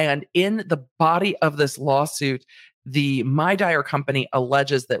 And in the body of this lawsuit, the My Dyer company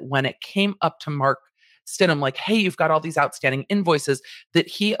alleges that when it came up to Mark Stidham, like, hey, you've got all these outstanding invoices, that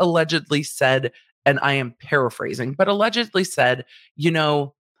he allegedly said, and I am paraphrasing, but allegedly said,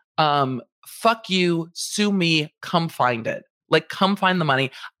 fuck you, sue me, come find it. Like, come find the money.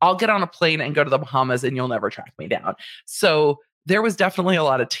 I'll get on a plane and go to the Bahamas and you'll never track me down. So there was definitely a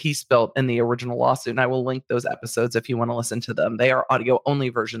lot of tea spilled in the original lawsuit. And I will link those episodes if you want to listen to them. They are audio only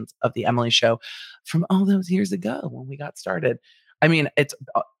versions of the Emily Show from all those years ago when we got started. I mean, it's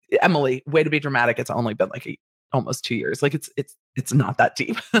Emily, way to be dramatic. It's only been like almost 2 years. Like it's not that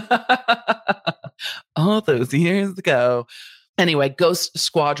deep. All those years ago. Anyway, Ghost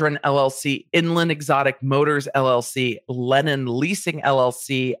Squadron LLC, Inland Exotic Motors LLC, Lennon Leasing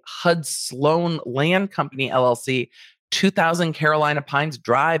LLC, Hud Sloan Land Company LLC, 2000 Carolina Pines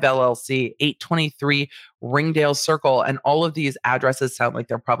Drive LLC, 823 Ringdale Circle. And all of these addresses sound like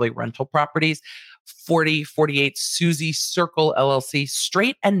they're probably rental properties. 4048 Susie Circle LLC,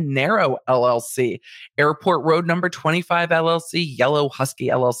 Straight and Narrow LLC, Airport Road number 25 LLC, Yellow Husky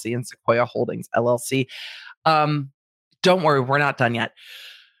LLC, and Sequoia Holdings LLC. Don't worry, we're not done yet.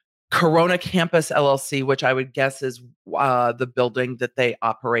 Corona Campus LLC, which I would guess is the building that they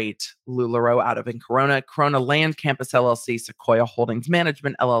operate LuLaRoe out of in Corona. Corona Land Campus LLC, Sequoia Holdings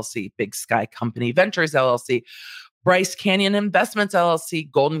Management LLC, Big Sky Company Ventures LLC, Bryce Canyon Investments LLC,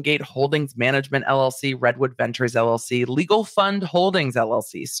 Golden Gate Holdings Management LLC, Redwood Ventures LLC, Legal Fund Holdings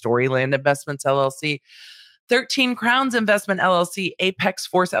LLC, Storyland Investments LLC, 13 Crowns Investment LLC, Apex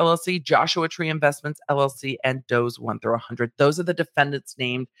Force LLC, Joshua Tree Investments LLC, and Doe's 1 through 100. Those are the defendants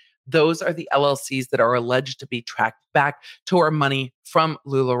named. Those are the LLCs that are alleged to be tracked back to where money from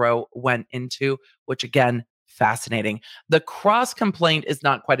LuLaRoe went into, which again, fascinating. The cross complaint is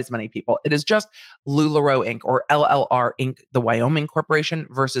not quite as many people. It is just LuLaRoe Inc. or LLR Inc., the Wyoming Corporation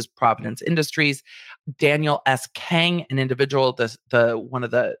versus Providence Industries. Daniel S. Kang, an individual,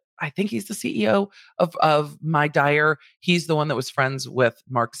 I think he's the CEO of My Dyer. He's the one that was friends with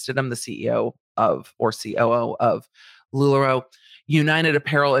Mark Stidham, the CEO of or COO of LuLaRoe. United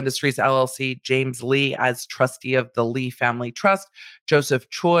Apparel Industries LLC, James Lee as trustee of the Lee Family Trust, Joseph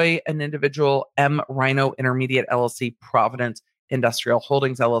Choi, an individual, M. Rhino Intermediate LLC, Providence Industrial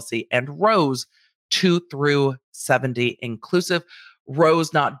Holdings LLC, and Rose 2 through 70 inclusive.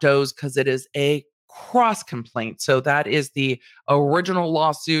 Rose, not Doe's, because it is a cross complaint. So that is the original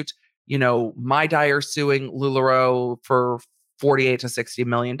lawsuit, My Dyer suing LuLaRoe for $48 to $60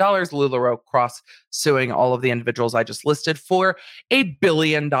 million. LuLaRoe cross suing all of the individuals I just listed for $1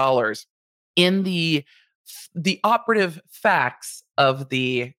 billion. In the operative facts of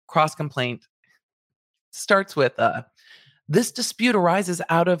the cross complaint starts with this dispute arises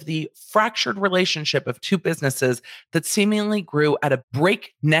out of the fractured relationship of two businesses that seemingly grew at a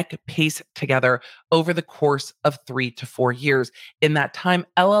breakneck pace together over the course of 3 to 4 years. In that time,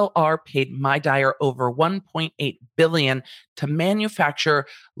 LLR paid My Dyer over $1.8 billion to manufacture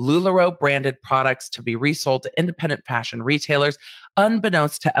LuLaRoe branded products to be resold to independent fashion retailers.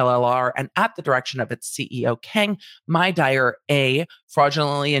 Unbeknownst to LLR and at the direction of its CEO, Kang, My Dyer, A,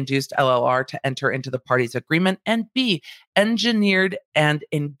 fraudulently induced LLR to enter into the parties' agreement, and B, engineered and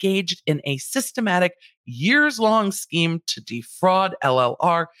engaged in a systematic, years-long scheme to defraud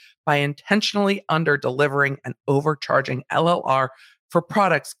LLR by intentionally under-delivering and overcharging LLR for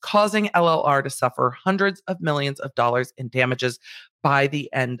products, causing LLR to suffer hundreds of millions of dollars in damages by the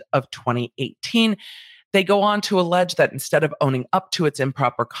end of 2018. They go on to allege that instead of owning up to its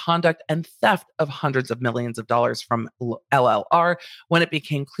improper conduct and theft of hundreds of millions of dollars from LLR, when it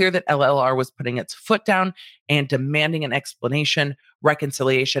became clear that LLR was putting its foot down and demanding an explanation,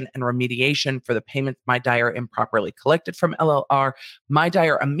 reconciliation, and remediation for the payments My Dyer improperly collected from LLR, My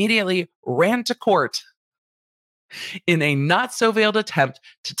Dyer immediately ran to court in a not-so-veiled attempt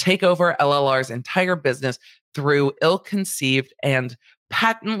to take over LLR's entire business through ill-conceived and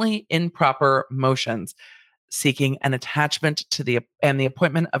patently improper motions, seeking an attachment to the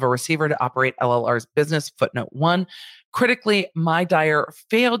appointment of a receiver to operate LLR's business. Footnote 1. Critically, My Dyer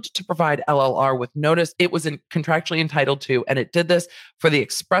failed to provide LLR with notice it was contractually entitled to, and it did this for the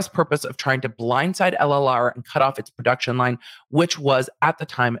express purpose of trying to blindside LLR and cut off its production line, which was at the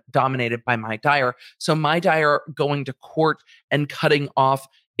time dominated by My Dyer. So My Dyer going to court and cutting off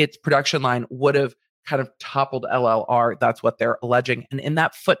its production line would have kind of toppled LLR. That's what they're alleging. And in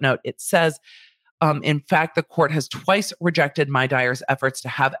that footnote, it says, In fact, the court has twice rejected My Dyer's efforts to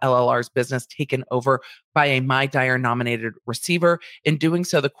have LLR's business taken over by a My Dyer nominated receiver. In doing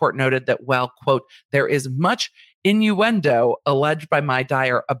so, the court noted that, well, quote, there is much innuendo alleged by My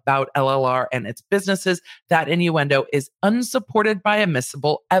Dyer about LLR and its businesses. That innuendo is unsupported by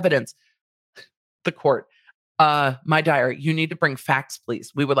admissible evidence. The court, My Dyer, you need to bring facts,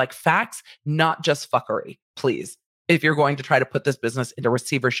 please. We would like facts, not just fuckery, please, if you're going to try to put this business into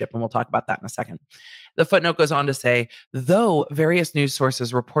receivership. And we'll talk about that in a second. The footnote goes on to say, though various news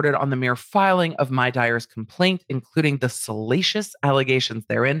sources reported on the mere filing of My Dyer's complaint, including the salacious allegations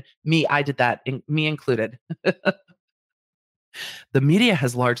therein, I did that, me included. The media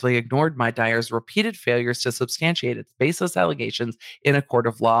has largely ignored My Dyer's repeated failures to substantiate its baseless allegations in a court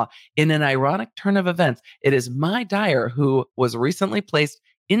of law. In an ironic turn of events, it is My Dyer who was recently placed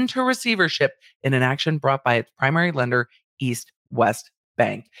into receivership in an action brought by its primary lender, East West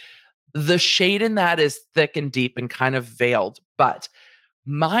Bank. The shade in that is thick and deep and kind of veiled, but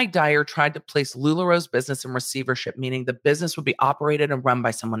My Dyer tried to place LuLaRoe's business in receivership, meaning the business would be operated and run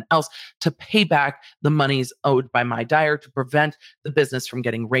by someone else to pay back the monies owed by My Dyer to prevent the business from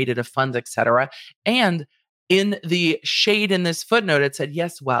getting raided of funds, etc. And in the shade in this footnote, it said,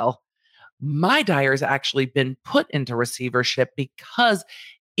 yes, well, My Dyer's actually been put into receivership because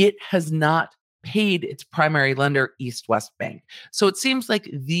it has not paid its primary lender, East West Bank. So it seems like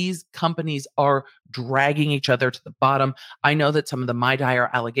these companies are dragging each other to the bottom. I know that some of the My Dyer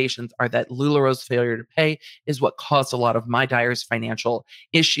allegations are that LuLaRoe's failure to pay is what caused a lot of My Dyer's financial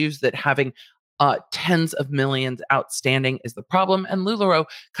issues, that having tens of millions outstanding is the problem. And LuLaRoe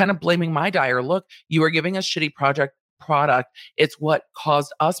kind of blaming My Dyer. Look, you are giving us shitty product. It's what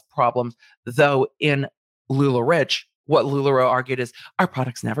caused us problems. Though in LuLaRich, what LuLaRoe argued is our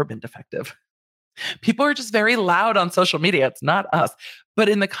product's never been defective. People are just very loud on social media. It's not us. But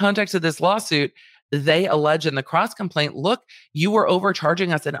in the context of this lawsuit, they allege in the cross complaint, look, you were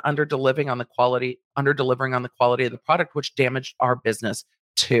overcharging us and under-delivering on the quality of the product, which damaged our business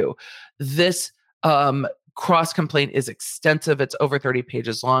too. This cross complaint is extensive. It's over 30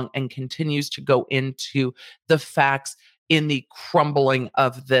 pages long and continues to go into the facts in the crumbling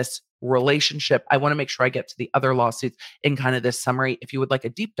of this relationship. I want to make sure I get to the other lawsuits in kind of this summary. If you would like a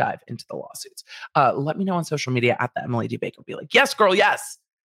deep dive into the lawsuits, let me know on social media at the Emily D. Baker. Be like, yes, girl, yes.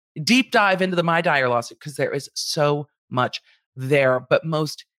 Deep dive into the My Dyer lawsuit because there is so much there. But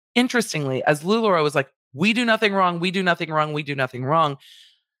most interestingly, as LuLaRoe was like, we do nothing wrong, we do nothing wrong, we do nothing wrong,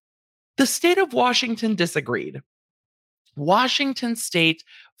 the state of Washington disagreed. Washington State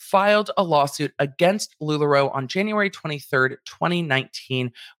filed a lawsuit against LuLaRoe on January 23rd,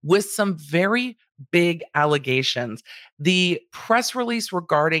 2019, with some very big allegations. The press release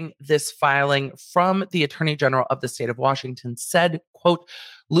regarding this filing from the Attorney General of the state of Washington said, quote,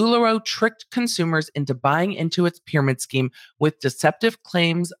 LuLaRoe tricked consumers into buying into its pyramid scheme with deceptive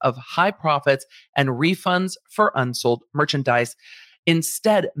claims of high profits and refunds for unsold merchandise.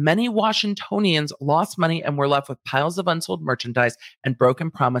 Instead, many Washingtonians lost money and were left with piles of unsold merchandise and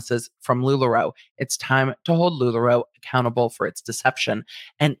broken promises from LuLaRoe. It's time to hold LuLaRoe accountable for its deception.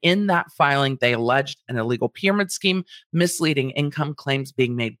 And in that filing, they alleged an illegal pyramid scheme, misleading income claims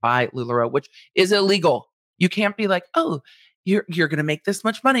being made by LuLaRoe, which is illegal. You can't be like, oh, you're going to make this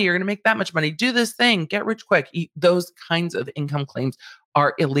much money. You're going to make that much money. Do this thing. Get rich quick. Those kinds of income claims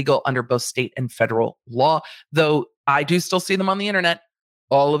are illegal under both state and federal law, though I do still see them on the internet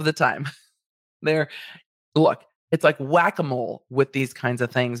all of the time. Look, it's like whack-a-mole with these kinds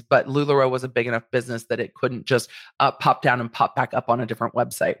of things, but LuLaRoe was a big enough business that it couldn't just pop down and pop back up on a different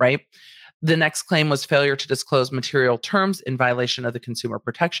website, right? The next claim was failure to disclose material terms in violation of the Consumer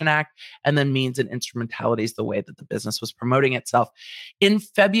Protection Act, and then means and instrumentalities, the way that the business was promoting itself. In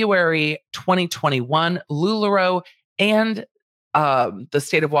February 2021, LuLaRoe and the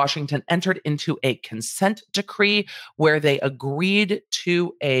state of Washington entered into a consent decree where they agreed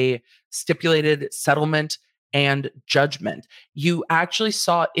to a stipulated settlement and judgment. You actually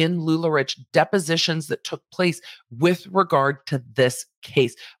saw in LuLaRich depositions that took place with regard to this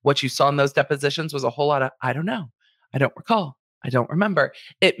case. What you saw in those depositions was a whole lot of, I don't know, I don't recall, I don't remember.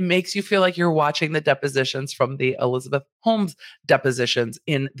 It makes you feel like you're watching the depositions from the Elizabeth Holmes depositions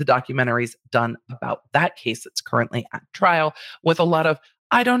in the documentaries done about that case that's currently at trial, with a lot of,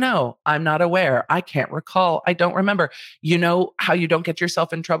 I don't know, I'm not aware, I can't recall, I don't remember. You know how you don't get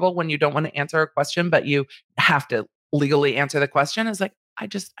yourself in trouble when you don't want to answer a question, but you have to legally answer the question? Is like, I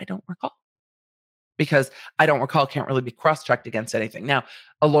don't recall. Because I don't recall can't really be cross-checked against anything. Now,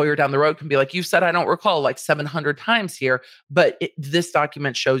 a lawyer down the road can be like, you said I don't recall like 700 times here, but this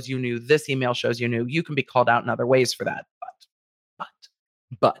document shows you knew, this email shows you knew. You can be called out in other ways for that.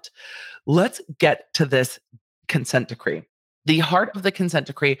 But let's get to this consent decree. The heart of the consent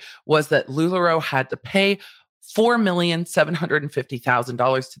decree was that LuLaRoe had to pay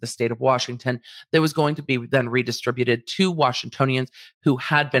 $4,750,000 to the state of Washington that was going to be then redistributed to Washingtonians who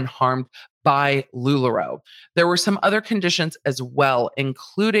had been harmed by LuLaRoe. There were some other conditions as well,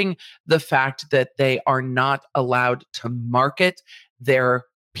 including the fact that they are not allowed to market their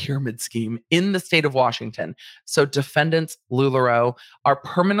pyramid scheme in the state of Washington. So defendants, LuLaRoe, are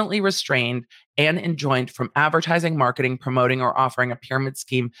permanently restrained and enjoined from advertising, marketing, promoting, or offering a pyramid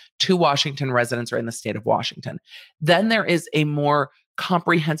scheme to Washington residents or in the state of Washington. Then there is a more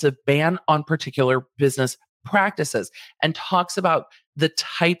comprehensive ban on particular business practices and talks about the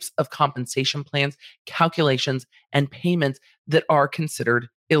types of compensation plans, calculations, and payments that are considered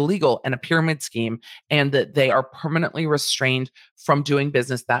illegal in a pyramid scheme, and that they are permanently restrained from doing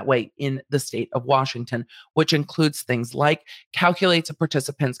business that way in the state of Washington, which includes things like calculates a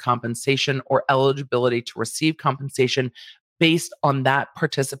participant's compensation or eligibility to receive compensation based on that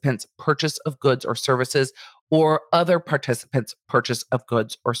participant's purchase of goods or services or other participants' purchase of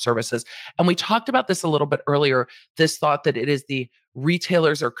goods or services. And we talked about this a little bit earlier, this thought that it is the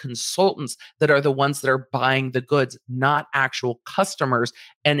retailers or consultants that are the ones that are buying the goods, not actual customers.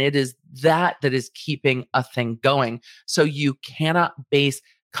 And it is that is keeping a thing going. So you cannot base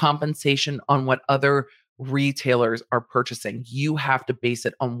compensation on what other retailers are purchasing. You have to base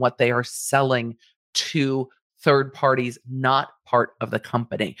it on what they are selling to third parties, not part of the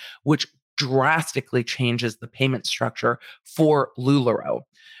company, which drastically changes the payment structure for LuLaRoe.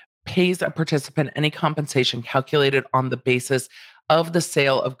 Pays a participant any compensation calculated on the basis of the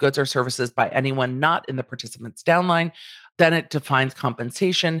sale of goods or services by anyone not in the participant's downline. Then it defines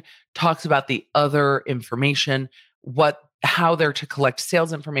compensation, talks about the other information, how they're to collect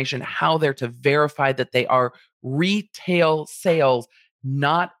sales information, how they're to verify that they are retail sales,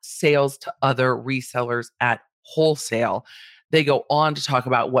 not sales to other resellers at wholesale. They go on to talk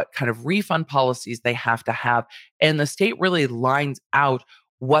about what kind of refund policies they have to have. And the state really lines out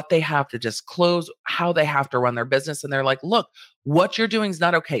what they have to disclose, how they have to run their business. And they're like, look, what you're doing is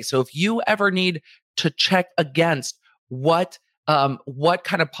not okay. So if you ever need to check against what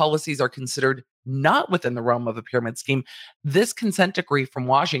kind of policies are considered not within the realm of a pyramid scheme, this consent decree from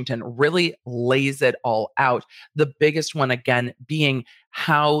Washington really lays it all out. The biggest one, again, being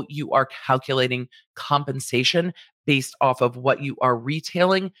how you are calculating compensation based off of what you are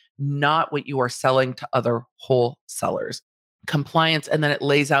retailing, not what you are selling to other wholesalers. Compliance, and then it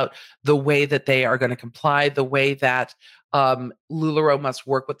lays out the way that they are going to comply, the way that LuLaRoe must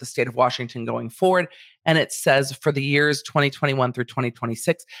work with the state of Washington going forward. And it says for the years 2021 through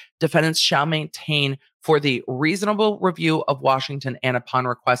 2026, defendants shall maintain for the reasonable review of Washington and upon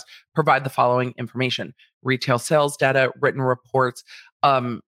request, provide the following information: retail sales data, written reports,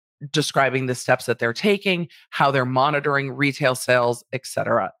 describing the steps that they're taking, how they're monitoring retail sales, et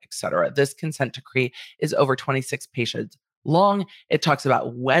cetera, et cetera. This consent decree is over 26 pages long. It talks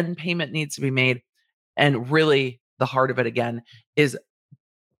about when payment needs to be made. And really, the heart of it, again, is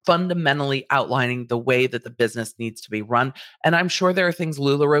fundamentally outlining the way that the business needs to be run. And I'm sure there are things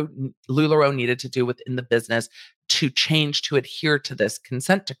LuLaRoe needed to do within the business to change to adhere to this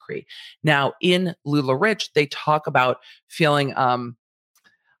consent decree. Now, in LuLaRich, they talk about feeling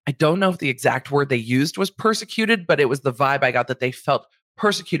I don't know if the exact word they used was persecuted, but it was the vibe I got, that they felt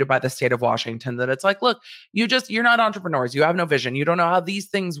persecuted by the state of Washington, that it's like, look, you're not entrepreneurs. You have no vision. You don't know how these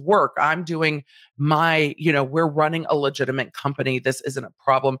things work. I'm doing we're running a legitimate company. This isn't a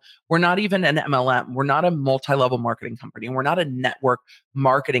problem. We're not even an MLM. We're not a multi-level marketing company. We're not a network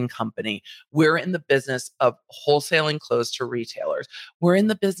marketing company. We're in the business of wholesaling clothes to retailers. We're in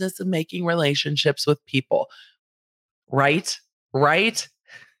the business of making relationships with people. Right? Right?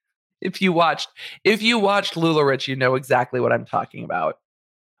 If you watched LuLaRich, you know exactly what I'm talking about.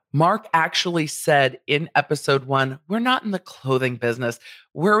 Mark actually said in episode 1, we're not in the clothing business.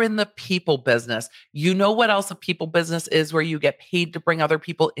 We're in the people business. You know what else a people business is, where you get paid to bring other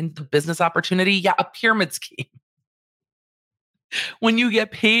people into the business opportunity? Yeah, a pyramid scheme. When you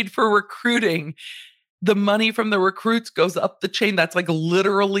get paid for recruiting, the money from the recruits goes up the chain. That's like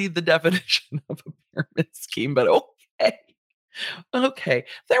literally the definition of a pyramid scheme, but okay. Okay.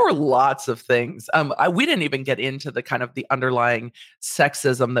 There were lots of things. We didn't even get into the kind of the underlying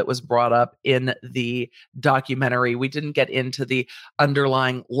sexism that was brought up in the documentary. We didn't get into the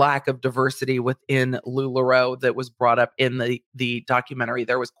underlying lack of diversity within LuLaRoe that was brought up in the documentary.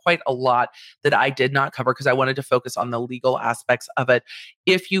 There was quite a lot that I did not cover because I wanted to focus on the legal aspects of it.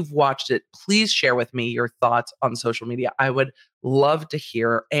 If you've watched it, please share with me your thoughts on social media. I would love to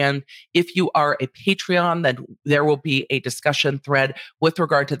hear. And if you are a Patreon, then there will be a discussion thread with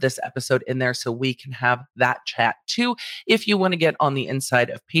regard to this episode in there so we can have that chat too. If you want to get on the inside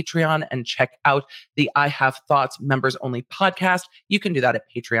of Patreon and check out the I Have Thoughts members only podcast, you can do that at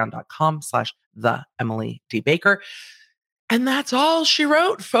patreon.com/the Emily D. Baker. And that's all she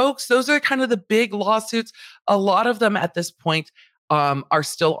wrote, folks. Those are kind of the big lawsuits. A lot of them at this point are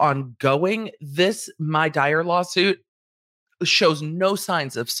still ongoing. This My Dyer lawsuit shows no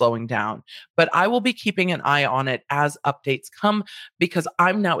signs of slowing down, but I will be keeping an eye on it as updates come because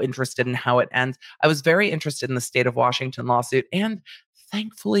I'm now interested in how it ends. I was very interested in the state of Washington lawsuit, and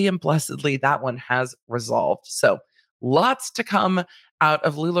thankfully and blessedly, that one has resolved. So lots to come out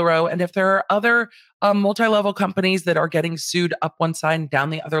of LuLaRoe. And if there are other multi-level companies that are getting sued up one side and down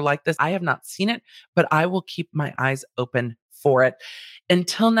the other like this, I have not seen it, but I will keep my eyes open for it.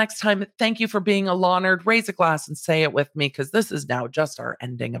 Until next time, thank you for being a law nerd. Raise a glass and say it with me because this is now just our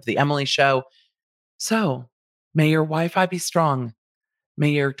ending of the Emily Show. So may your Wi-Fi be strong.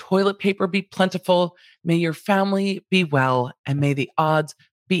 May your toilet paper be plentiful. May your family be well. And may the odds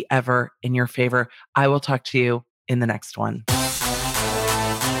be ever in your favor. I will talk to you in the next one.